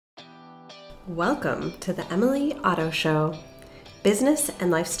Welcome to the Emily Otto Show, business and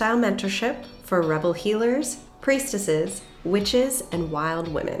lifestyle mentorship for rebel healers, priestesses, witches, and wild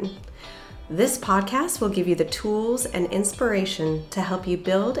women. This podcast will give you the tools and inspiration to help you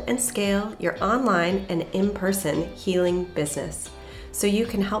build and scale your online and in-person healing business so you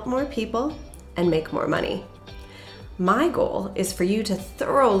can help more people and make more money. My goal is for you to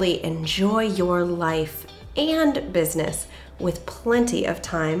thoroughly enjoy your life and business with plenty of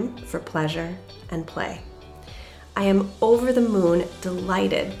time for pleasure and play. I am over the moon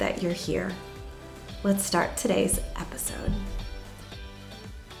delighted that you're here. Let's start today's episode.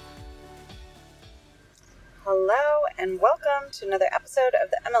 Hello and welcome to another episode of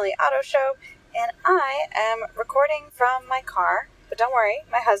the Emily Otto Show, and I am recording from my car, but don't worry,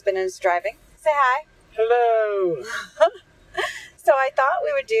 my husband is driving. Say hi. Hello! So I thought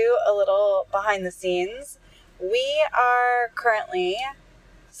we would do a little behind the scenes. We are currently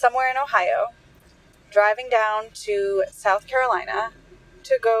somewhere in Ohio, driving down to South Carolina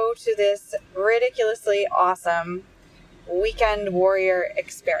to go to this ridiculously awesome weekend warrior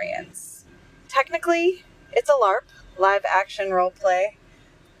experience. Technically, it's a LARP, live action role play,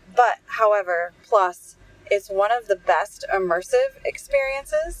 but however, plus, it's one of the best immersive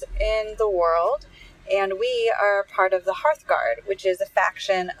experiences in the world, and we are part of the Hearthguard, which is a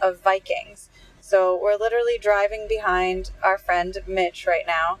faction of Vikings. So we're literally driving behind our friend Mitch right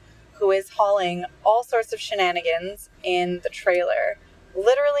now, who is hauling all sorts of shenanigans in the trailer.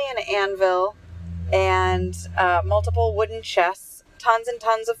 Literally an anvil and multiple wooden chests, tons and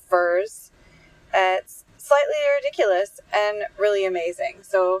tons of furs. It's slightly ridiculous and really amazing.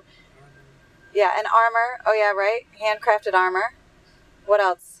 So, yeah, and armor. Oh, yeah, right? Handcrafted armor. What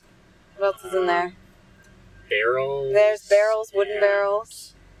else? What else is in there? Barrels. There's barrels, wooden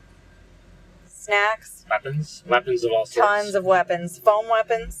barrels. Snacks. Weapons of all sorts. Tons of weapons. Foam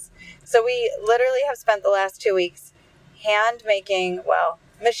weapons. So we literally have spent the last 2 weeks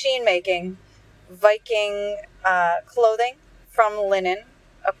machine making Viking clothing from linen,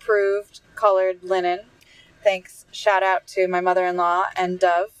 approved colored linen. Thanks, shout out to my mother-in-law and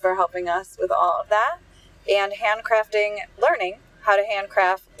Dove for helping us with all of that. And learning how to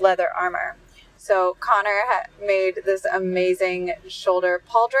handcraft leather armor. So Connor made this amazing shoulder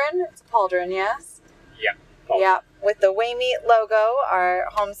pauldron. It's a pauldron, yes? Yeah. Yeah, with the Waymeet logo, our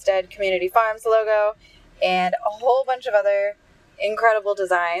Homestead Community Farms logo, and a whole bunch of other incredible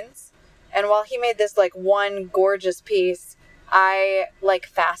designs. And while he made this one gorgeous piece, I like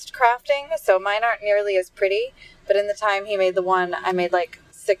fast crafting, so mine aren't nearly as pretty. But in the time he made the one, I made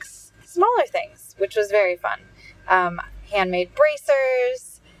 6 smaller things, which was very fun. Handmade bracers,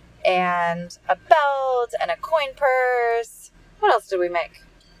 and a belt, and a coin purse. What else did we make?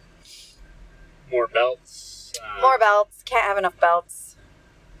 More belts. More belts. Can't have enough belts.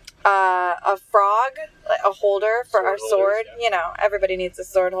 A frog, a holder for our sword. Yeah. You know, everybody needs a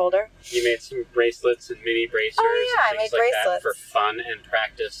sword holder. You made some bracelets and mini bracers. Oh, yeah, and things I made bracelets. that for fun and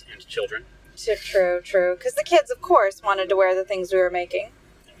practice and children. True. Because the kids, of course, wanted to wear the things we were making.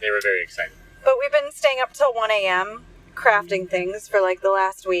 They were very excited. But we've been staying up till 1 a.m. crafting things for the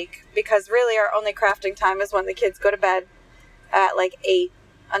last week, because really our only crafting time is when the kids go to bed at 8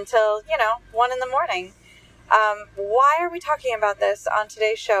 until 1 in the morning. Why are we talking about this on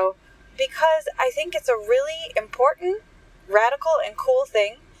today's show? Because I think it's a really important, radical, and cool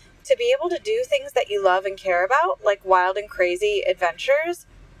thing to be able to do things that you love and care about, like wild and crazy adventures,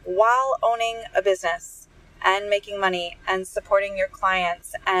 while owning a business and making money and supporting your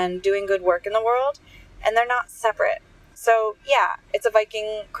clients and doing good work in the world, and they're not separate. So yeah, it's a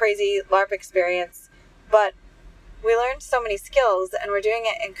Viking crazy LARP experience, but we learned so many skills and we're doing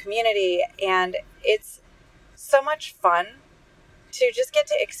it in community, and it's so much fun to just get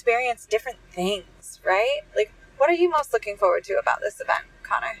to experience different things, right? What are you most looking forward to about this event,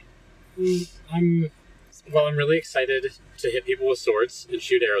 Connor? I'm really excited to hit people with swords and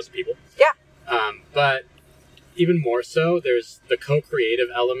shoot arrows at people. Yeah. But even more so, there's the co-creative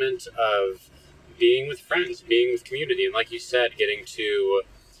element of being with friends, being with community, and like you said, getting to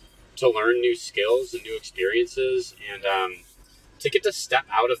learn new skills and new experiences, and to get to step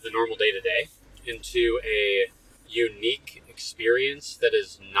out of the normal day-to-day into a unique experience that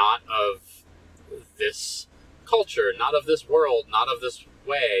is not of this culture, not of this world, not of this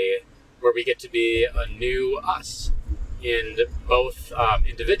way, where we get to be a new us, and both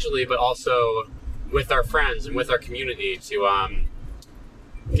individually, but also with our friends and with our community, to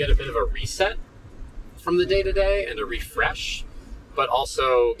get a bit of a reset from the day-to-day and a refresh, but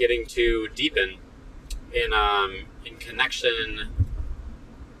also getting to deepen in connection,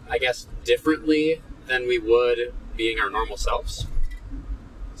 I guess, differently than we would being our normal selves.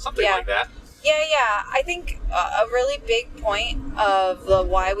 Something like that. Yeah. I think a really big point of the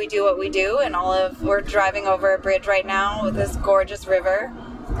why we do what we do, and we're driving over a bridge right now with this gorgeous river.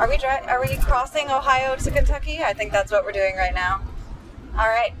 Are we crossing Ohio to Kentucky? I think that's what we're doing right now. All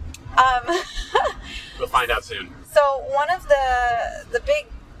right. We'll find out soon. So one of the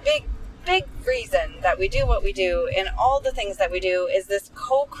big reason that we do what we do in all the things that we do is this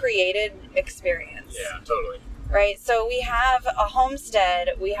co-created experience. Yeah, totally. Right? So we have a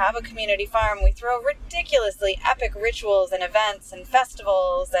homestead, we have a community farm, we throw ridiculously epic rituals and events and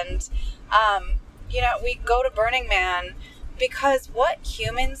festivals, and we go to Burning Man because what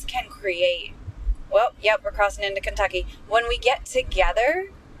humans can create. Well, yep, we're crossing into Kentucky. When we get together,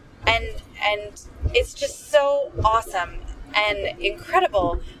 and it's just so awesome and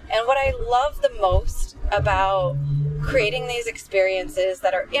incredible. And what I love the most about creating these experiences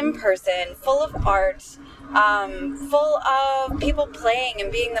that are in person, full of art, full of people playing and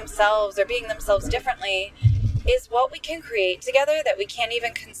being themselves or being themselves differently, is what we can create together that we can't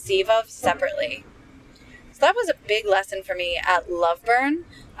even conceive of separately. So that was a big lesson for me at Loveburn.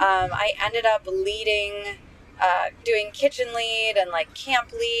 I ended up doing kitchen lead and like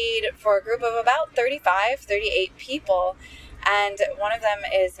camp lead for a group of about 38 people. And one of them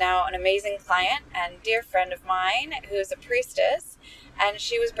is now an amazing client and dear friend of mine who's a priestess. And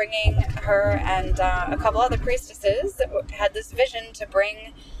she was bringing her and a couple other priestesses that had this vision to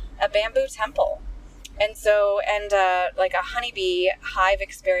bring a bamboo temple. And like a honeybee hive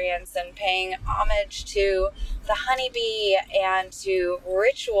experience, and paying homage to the honeybee and to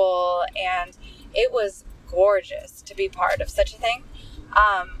ritual. And it was gorgeous to be part of such a thing.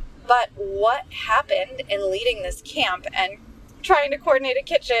 But what happened in leading this camp and trying to coordinate a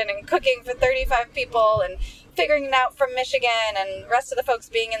kitchen and cooking for 35 people and figuring it out from Michigan and the rest of the folks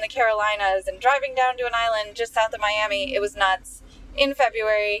being in the Carolinas and driving down to an island just south of Miami, it was nuts in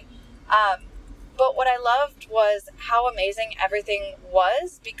February. But what I loved was how amazing everything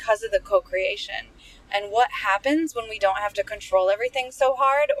was because of the co-creation. And what happens when we don't have to control everything so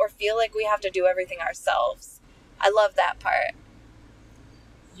hard or feel like we have to do everything ourselves. I love that part.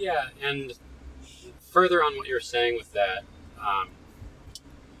 Yeah, and further on what you're saying with that,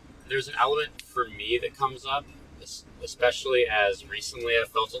 there's an element for me that comes up, especially as recently I've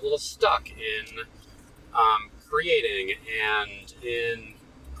felt a little stuck in creating and in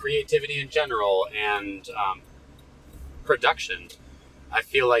creativity in general and production. I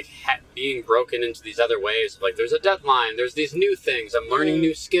feel like being broken into these other ways, like there's a deadline, there's these new things, I'm learning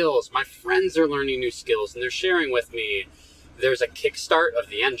new skills, my friends are learning new skills and they're sharing with me. There's a kickstart of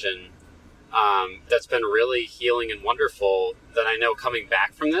the engine that's been really healing and wonderful, that I know coming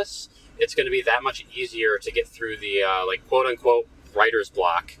back from this, it's going to be that much easier to get through the quote unquote writer's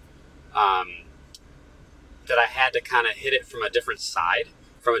block, that I had to kind of hit it from a different side,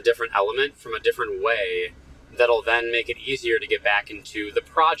 from a different element, from a different way, that'll then make it easier to get back into the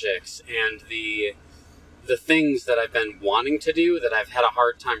projects and the things that I've been wanting to do that I've had a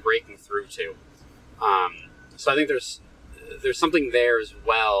hard time breaking through to. So I think there's something there as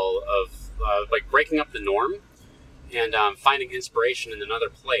well of like breaking up the norm and finding inspiration in another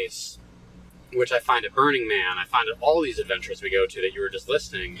place, which I find at Burning Man, I find at all these adventures we go to that you were just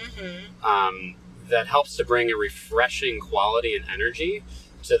listing, that helps to bring a refreshing quality and energy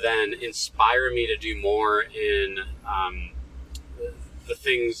to then inspire me to do more in the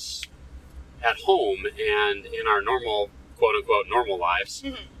things at home and in our normal, quote unquote, normal lives,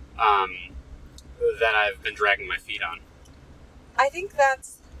 that I've been dragging my feet on. I think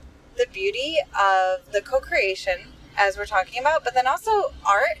that's the beauty of the co-creation, as we're talking about, but then also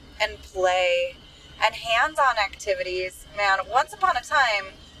art and play and hands-on activities. Man, once upon a time,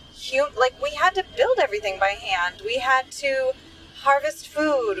 we had to build everything by hand. We had to harvest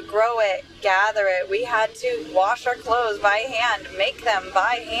food, grow it, gather it. We had to wash our clothes by hand, make them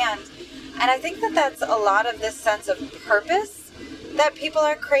by hand. And I think that that's a lot of this sense of purpose that people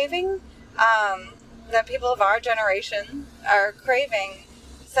are craving, that people of our generation are craving,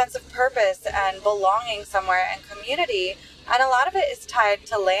 sense of purpose and belonging somewhere and community. And a lot of it is tied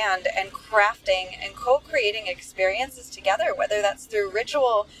to land and crafting and co-creating experiences together, whether that's through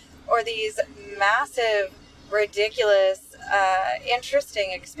ritual or these massive, ridiculous,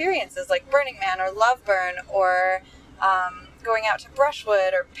 interesting experiences like Burning Man or Loveburn, or going out to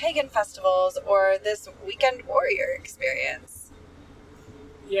Brushwood or pagan festivals, or this Weekend Warrior experience.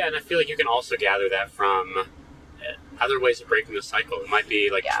 Yeah, and I feel like you can also gather that from other ways of breaking the cycle. It might be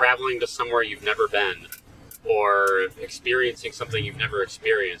like traveling to somewhere you've never been, or experiencing something you've never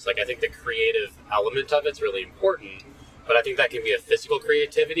experienced. Like, I think the creative element of it's really important, but I think that can be a physical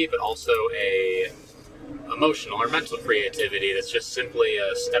creativity, but also a emotional or mental creativity that's just simply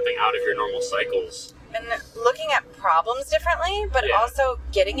stepping out of your normal cycles. And looking at problems differently, but also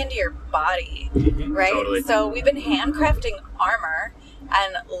getting into your body, right? Totally. So we've been handcrafting armor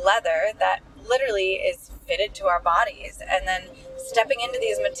and leather that literally is fitted to our bodies, and then stepping into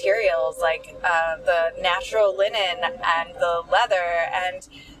these materials like the natural linen and the leather, and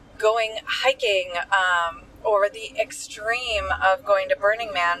going hiking, or the extreme of going to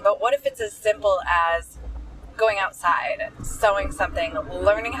Burning Man. But what if it's as simple as going outside, sewing something,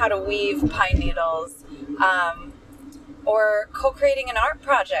 learning how to weave pine needles, or co-creating an art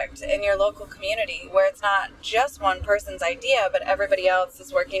project in your local community where it's not just one person's idea, but everybody else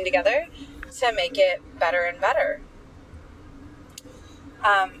is working together to make it better and better.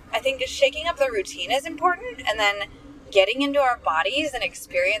 I think shaking up the routine is important, and then getting into our bodies and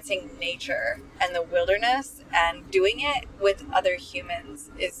experiencing nature and the wilderness and doing it with other humans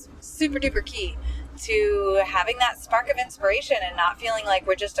is super duper key to having that spark of inspiration and not feeling like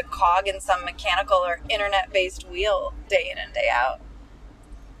we're just a cog in some mechanical or internet-based wheel day in and day out.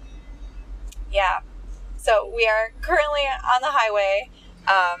 Yeah. So we are currently on the highway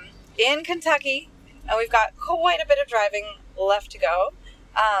in Kentucky, and we've got quite a bit of driving left to go.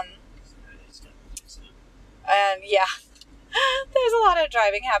 And yeah, there's a lot of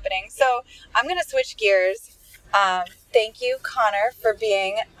driving happening. So I'm going to switch gears. Thank you, Connor, for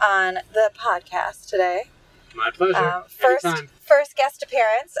being on the podcast today. My pleasure. First guest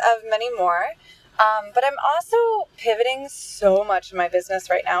appearance of many more. But I'm also pivoting so much in my business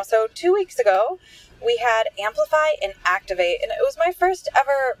right now. So 2 weeks ago, we had Amplify and Activate, and it was my first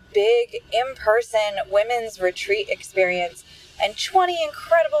ever big in-person women's retreat experience. And 20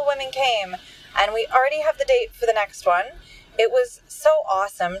 incredible women came, and we already have the date for the next one. It was so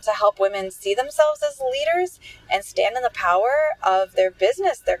awesome to help women see themselves as leaders and stand in the power of their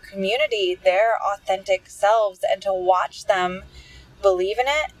business, their community, their authentic selves, and to watch them believe in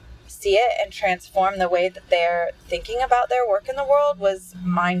it, see it, and transform the way that they're thinking about their work in the world was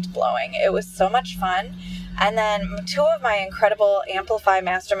mind-blowing. It was so much fun. And then 2 of my incredible Amplify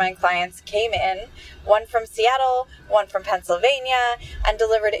Mastermind clients came in, one from Seattle, one from Pennsylvania, and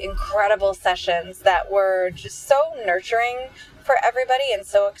delivered incredible sessions that were just so nurturing for everybody and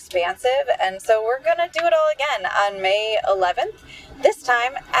so expansive. And so we're going to do it all again on May 11th, this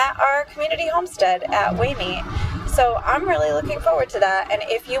time at our community homestead at Waymeet. So I'm really looking forward to that. And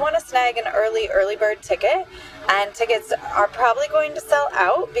if you want to snag an early bird ticket, and tickets are probably going to sell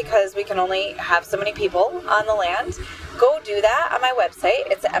out because we can only have so many people on the land, go do that on my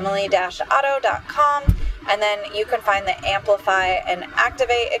website. It's emily-otto.com. And then you can find the Amplify and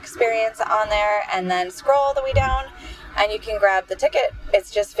Activate experience on there, and then scroll all the way down and you can grab the ticket.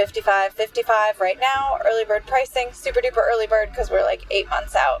 It's just $55.55 right now. Early bird pricing, super duper early bird because we're like 8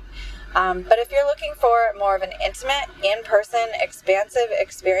 months out. But if you're looking for more of an intimate, in-person, expansive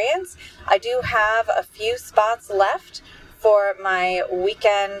experience, I do have a few spots left for my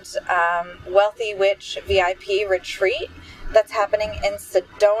weekend Wealthy Witch VIP retreat that's happening in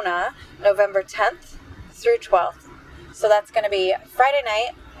Sedona, November 10th through 12th. So that's going to be Friday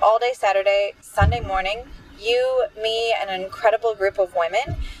night, all day Saturday, Sunday morning. You, me, and an incredible group of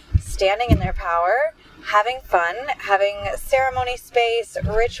women standing in their power, having fun, having ceremony space,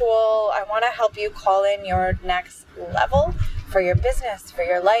 ritual. I want to help you call in your next level for your business, for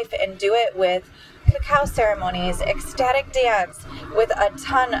your life, and do it with cacao ceremonies, ecstatic dance, with a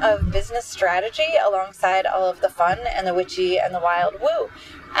ton of business strategy alongside all of the fun and the witchy and the wild woo.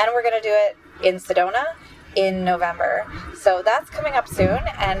 And we're going to do it in Sedona in November. So that's coming up soon.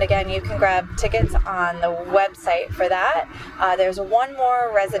 And again, you can grab tickets on the website for that. There's one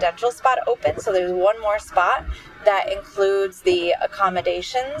more residential spot open. So there's one more spot that includes the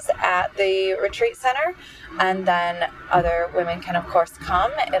accommodations at the retreat center. And then other women can, of course,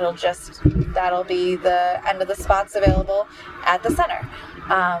 come. That'll be the end of the spots available at the center.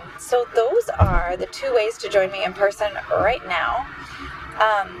 So those are the 2 ways to join me in person right now.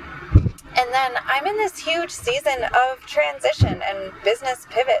 And then I'm in this huge season of transition and business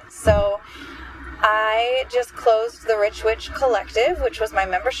pivot. So I just closed the Rich Witch Collective, which was my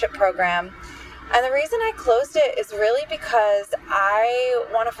membership program. And the reason I closed it is really because I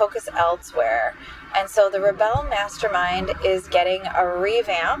want to focus elsewhere. And so the Rebel Mastermind is getting a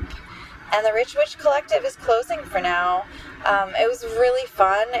revamp, and the Rich Witch Collective is closing for now. It was really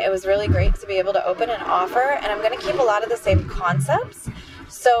fun. It was really great to be able to open an offer, and I'm going to keep a lot of the same concepts.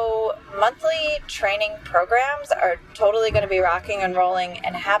 So monthly training programs are totally going to be rocking and rolling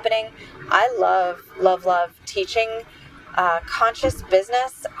and happening. I love teaching conscious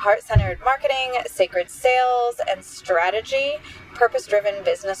business, heart-centered marketing, sacred sales, and strategy, purpose-driven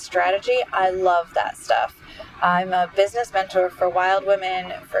business strategy. I love that stuff. I'm a business mentor for wild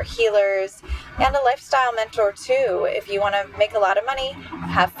women, for healers, and a lifestyle mentor too. If you want to make a lot of money,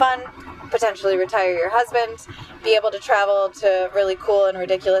 have fun, potentially retire your husband, be able to travel to really cool and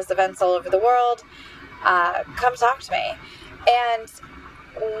ridiculous events all over the world, come talk to me. And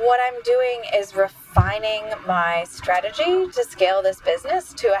what I'm doing is refining my strategy to scale this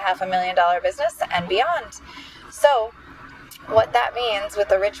business to a $500,000 business and beyond. So what that means with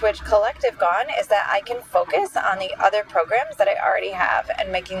the Rich Witch Collective gone is that I can focus on the other programs that I already have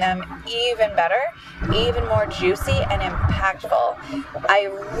and making them even better, even more juicy and impactful. I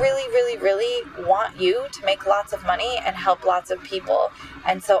really, really, really want you to make lots of money and help lots of people.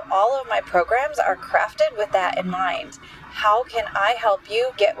 And so all of my programs are crafted with that in mind. How can I help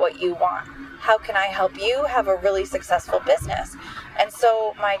you get what you want? How can I help you have a really successful business? And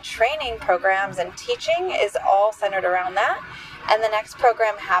so my training programs and teaching is all centered around that. And the next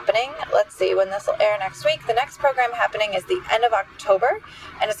program happening, let's see when this will air next week, the next program happening is the end of October,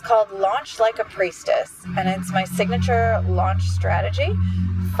 and it's called Launch Like a Priestess. And it's my signature launch strategy,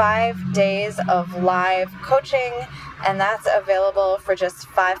 5 days of live coaching, and that's available for just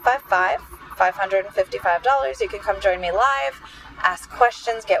 $555. You can come join me live, ask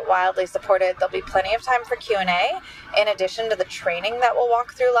questions, get wildly supported. There'll be plenty of time for Q&A in addition to the training that we'll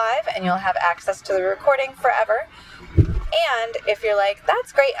walk through live, and you'll have access to the recording forever. And if you're like,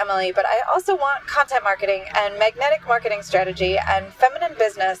 that's great, Emily, but I also want content marketing and magnetic marketing strategy and feminine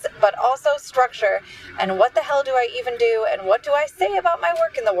business, but also structure, and what the hell do I even do, and what do I say about my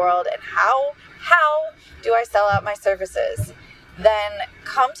work in the world, and how do I sell out my services? Then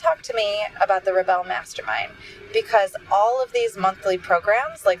come talk to me about the Rebelle Mastermind, because all of these monthly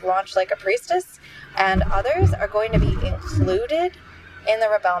programs like Launch Like a Priestess and others are going to be included in the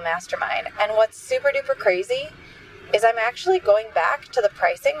Rebelle Mastermind. And what's super duper crazy is I'm actually going back to the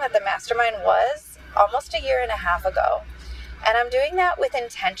pricing that the mastermind was almost a year and a half ago. And I'm doing that with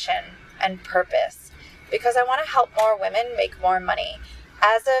intention and purpose because I want to help more women make more money.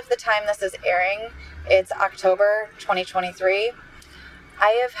 As of the time this is airing, it's October 2023. I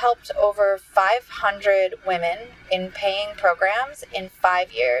have helped over 500 women in paying programs in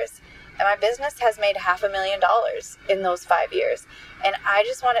 5 years. And my business has made $500,000 in those 5 years. And I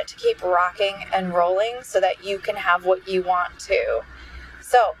just want it to keep rocking and rolling so that you can have what you want too.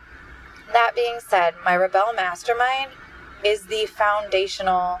 So that being said, my Rebelle Mastermind is the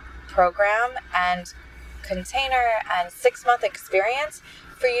foundational program and container and 6-month experience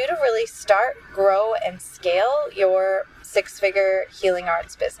for you to really start, grow, and scale your 6-figure healing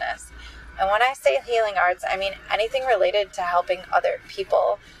arts business. And when I say healing arts, I mean anything related to helping other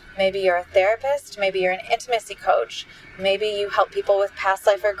people. Maybe you're a therapist, maybe you're an intimacy coach, maybe you help people with past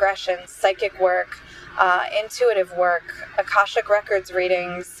life regressions, psychic work, intuitive work, Akashic Records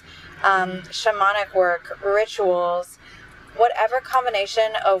readings, shamanic work, rituals, whatever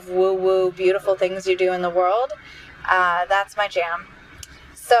combination of woo-woo beautiful things you do in the world, that's my jam.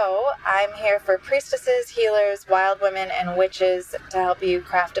 So I'm here for priestesses, healers, wild women, and witches to help you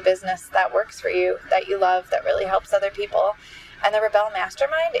craft a business that works for you, that you love, that really helps other people. And the Rebelle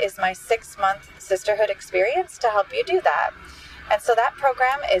Mastermind is my 6-month sisterhood experience to help you do that. And so that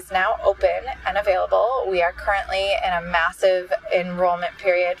program is now open and available. We are currently in a massive enrollment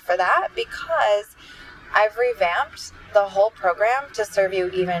period for that because I've revamped the whole program to serve you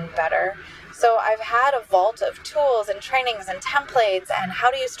even better. So I've had a vault of tools and trainings and templates and how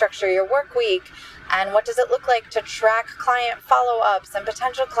do you structure your work week and what does it look like to track client follow-ups and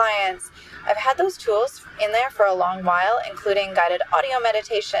potential clients. I've had those tools in there for a long while, including guided audio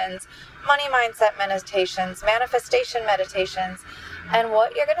meditations, money mindset meditations, manifestation meditations. And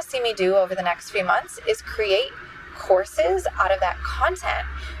what you're going to see me do over the next few months is create courses out of that content.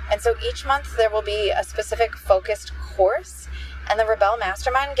 And so each month there will be a specific focused course, and the Rebelle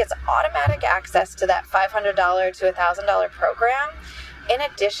Mastermind gets automatic access to that $500 to $1,000 program, in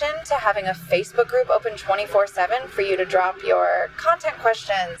addition to having a Facebook group open 24/7 for you to drop your content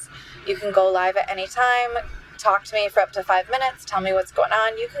questions. You can go live at any time, talk to me for up to 5 minutes, tell me what's going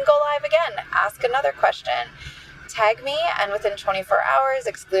on. You can go live again, ask another question, tag me, and within 24 hours,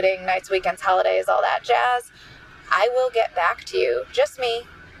 excluding nights, weekends, holidays, all that jazz, I will get back to you, just me,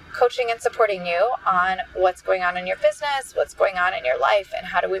 coaching and supporting you on what's going on in your business, what's going on in your life, and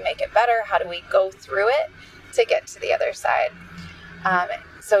how do we make it better? How do we go through it to get to the other side?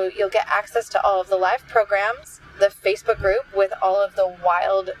 So you'll get access to all of the live programs, the Facebook group with all of the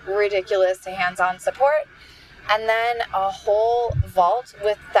wild, ridiculous hands-on support, and then a whole vault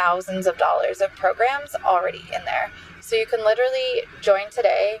with thousands of dollars of programs already in there. So you can literally join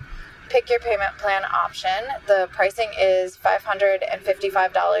today, pick your payment plan option. The pricing is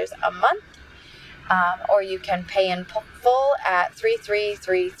 $555 a month, or you can pay in full at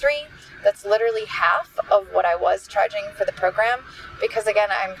 $3,333. That's literally half of what I was charging for the program, because again,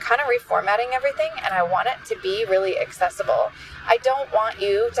 I'm kind of reformatting everything and I want it to be really accessible. I don't want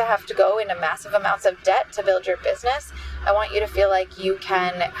you to have to go into massive amounts of debt to build your business. I want you to feel like you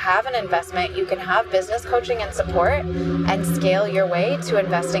can have an investment, you can have business coaching and support, and scale your way to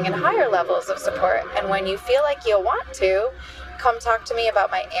investing in higher levels of support. And when you feel like you'll want to, come talk to me about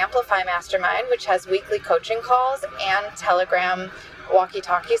my Amplify Mastermind, which has weekly coaching calls and Telegram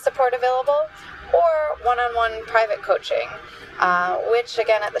walkie-talkie support available, or one-on-one private coaching, which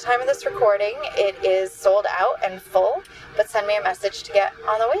again, at the time of this recording, it is sold out and full, but send me a message to get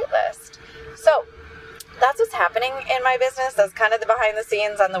on the wait list. So that's what's happening in my business. That's kind of the behind the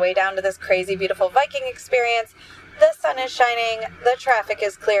scenes on the way down to this crazy, beautiful Viking experience. The sun is shining, the traffic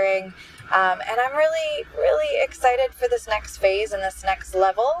is clearing, and I'm really, really excited for this next phase and this next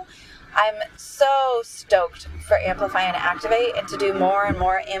level. I'm so stoked for Amplify and Activate and to do more and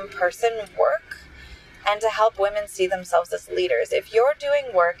more in-person work and to help women see themselves as leaders. If you're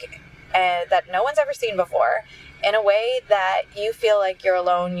doing work that no one's ever seen before in a way that you feel like you're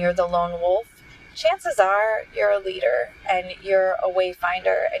alone, you're the lone wolf, chances are you're a leader and you're a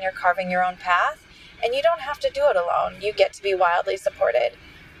wayfinder and you're carving your own path, and you don't have to do it alone. You get to be wildly supported.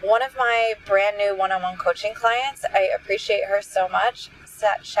 One of my brand new one-on-one coaching clients, I appreciate her so much.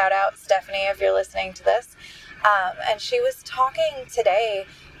 Shout out Stephanie if you're listening to this. And she was talking today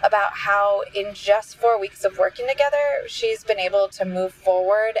about how in just 4 weeks of working together, she's been able to move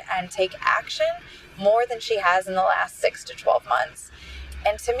forward and take action more than she has in the last 6 to 12 months.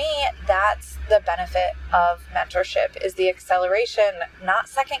 And to me, that's the benefit of mentorship, is the acceleration, not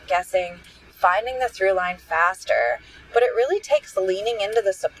second guessing, finding the through line faster, but it really takes leaning into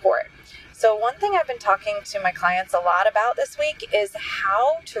the support. So one thing I've been talking to my clients a lot about this week is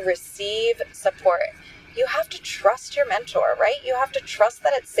how to receive support. You have to trust your mentor, right? You have to trust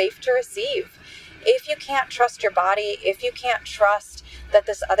that it's safe to receive. If you can't trust your body, if you can't trust that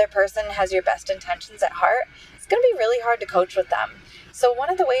this other person has your best intentions at heart, it's going to be really hard to coach with them. So one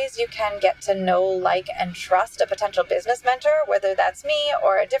of the ways you can get to know, like, and trust a potential business mentor, whether that's me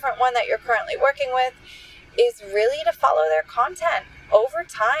or a different one that you're currently working with, is really to follow their content over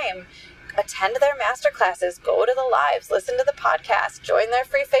time. Attend their masterclasses, go to the lives, listen to the podcast, join their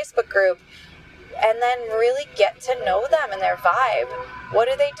free Facebook group, and then really get to know them and their vibe. What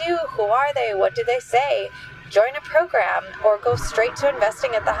do they do? Who are they? What do they say? Join a program or go straight to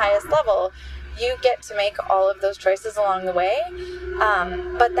investing at the highest level. You get to make all of those choices along the way,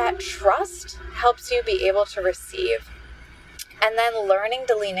 but that trust helps you be able to receive. And then learning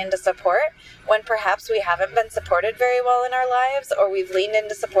to lean into support when perhaps we haven't been supported very well in our lives, or we've leaned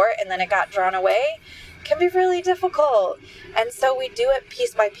into support and then it got drawn away, can be really difficult. And so we do it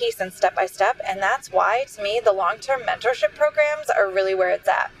piece by piece and step by step. And that's why, to me, the long-term mentorship programs are really where it's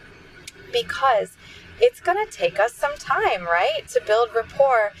at. Because it's going to take us some time, right? To build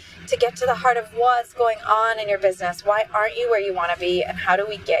rapport, to get to the heart of what's going on in your business. Why aren't you where you want to be? And how do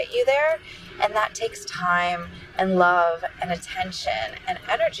we get you there? And that takes time and love and attention and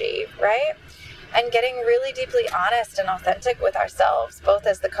energy, right? And getting really deeply honest and authentic with ourselves, both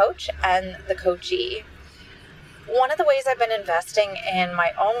as the coach and the coachee. One of the ways I've been investing in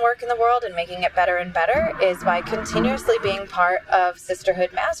my own work in the world and making it better and better is by continuously being part of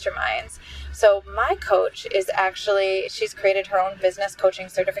Sisterhood Masterminds. So my coach is actually, she's created her own business coaching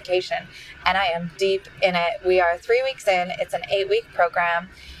certification, and I am deep in it. We are 3 weeks in. It's an 8-week program,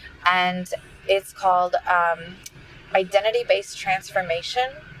 and it's called Identity-Based Transformation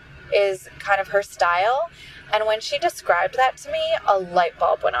is kind of her style. And when she described that to me, a light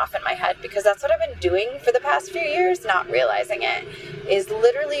bulb went off in my head, because that's what I've been doing for the past few years, not realizing it, is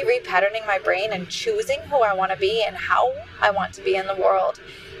literally repatterning my brain and choosing who I want to be and how I want to be in the world.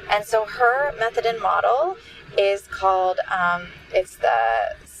 And so her method and model is called, it's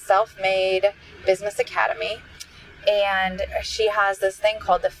the Self-Made Business Academy. And she has this thing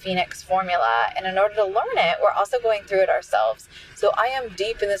called the Phoenix Formula. And in order to learn it, we're also going through it ourselves. So I am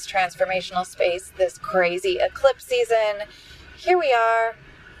deep in this transformational space, this crazy eclipse season. Here we are.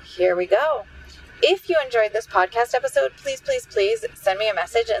 Here we go. If you enjoyed this podcast episode, please, please, please send me a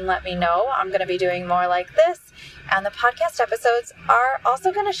message and let me know. I'm going to be doing more like this. And the podcast episodes are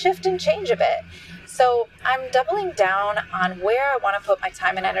also going to shift and change a bit. So I'm doubling down on where I want to put my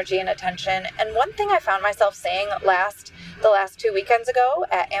time and energy and attention. And one thing I found myself saying the last 2 weekends ago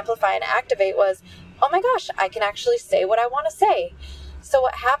at Amplify and Activate was, oh my gosh, I can actually say what I want to say. So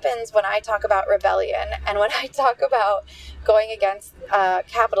what happens when I talk about rebellion and when I talk about going against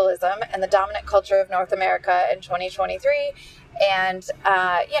capitalism and the dominant culture of North America in 2023 and,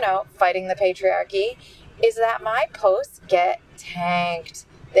 fighting the patriarchy, is that my posts get tanked.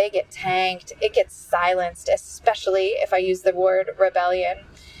 They get tanked. It gets silenced, especially if I use the word rebellion.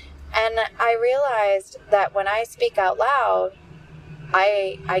 And I realized that when I speak out loud,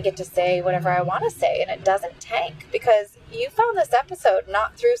 I get to say whatever I want to say, and it doesn't tank, because you found this episode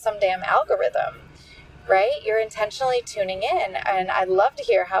not through some damn algorithm, right? You're intentionally tuning in, and I'd love to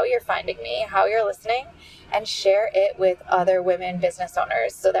hear how you're finding me, how you're listening, and share it with other women business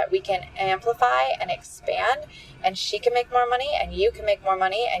owners so that we can amplify and expand, and she can make more money, and you can make more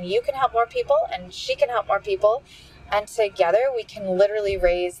money, and you can help more people, and she can help more people, and together we can literally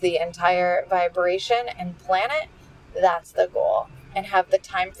raise the entire vibration and planet. That's the goal. And have the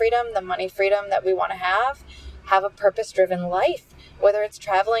time freedom, the money freedom that we want to have a purpose-driven life, whether it's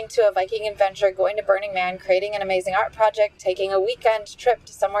traveling to a Viking adventure, going to Burning Man, creating an amazing art project, taking a weekend trip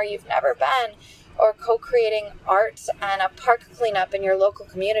to somewhere you've never been, or co-creating art and a park cleanup in your local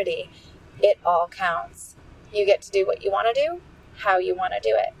community. It all counts. You get to do what you want to do, how you want to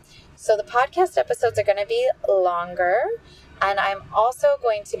do it. So the podcast episodes are going to be longer, and I'm also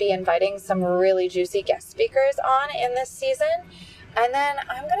going to be inviting some really juicy guest speakers on in this season. And then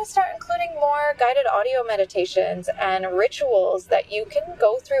I'm going to start including more guided audio meditations and rituals that you can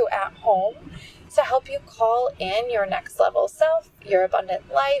go through at home to help you call in your next level self, your abundant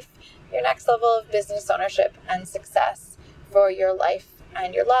life, your next level of business ownership and success for your life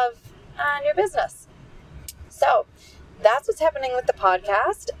and your love and your business. So that's what's happening with the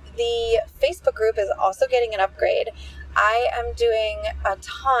podcast. The Facebook group is also getting an upgrade. I am doing a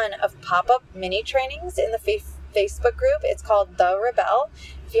ton of pop-up mini trainings in the Facebook group. It's called The Rebel.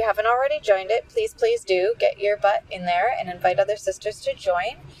 If you haven't already joined it, please do get your butt in there and invite other sisters to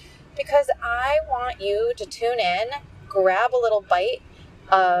join, because I want you to tune in, grab a little bite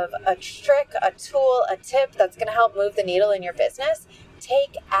of a trick, a tool, a tip that's going to help move the needle in your business,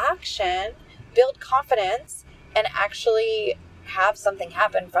 take action, build confidence, and actually have something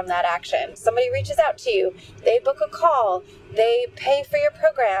happen from that action. Somebody reaches out to you, they book a call, they pay for your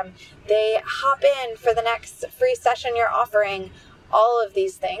program, they hop in for the next free session you're offering, all of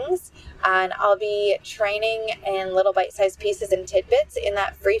these things. And I'll be training in little bite-sized pieces and tidbits in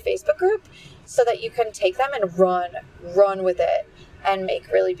that free Facebook group so that you can take them and run with it and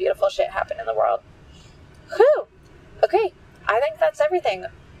make really beautiful shit happen in the world. Whew! Okay, I think that's everything.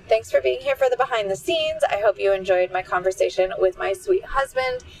 Thanks for being here for the behind the scenes. I hope you enjoyed my conversation with my sweet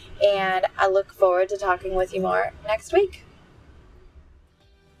husband, and I look forward to talking with you more next week.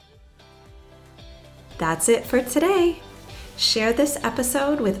 That's it for today. Share this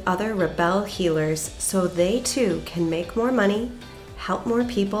episode with other Rebel healers so they too can make more money, help more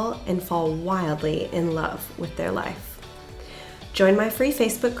people, and fall wildly in love with their life. Join my free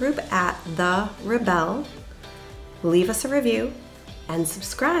Facebook group at The Rebel. Leave us a review and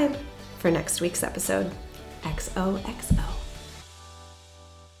subscribe for next week's episode. XOXO.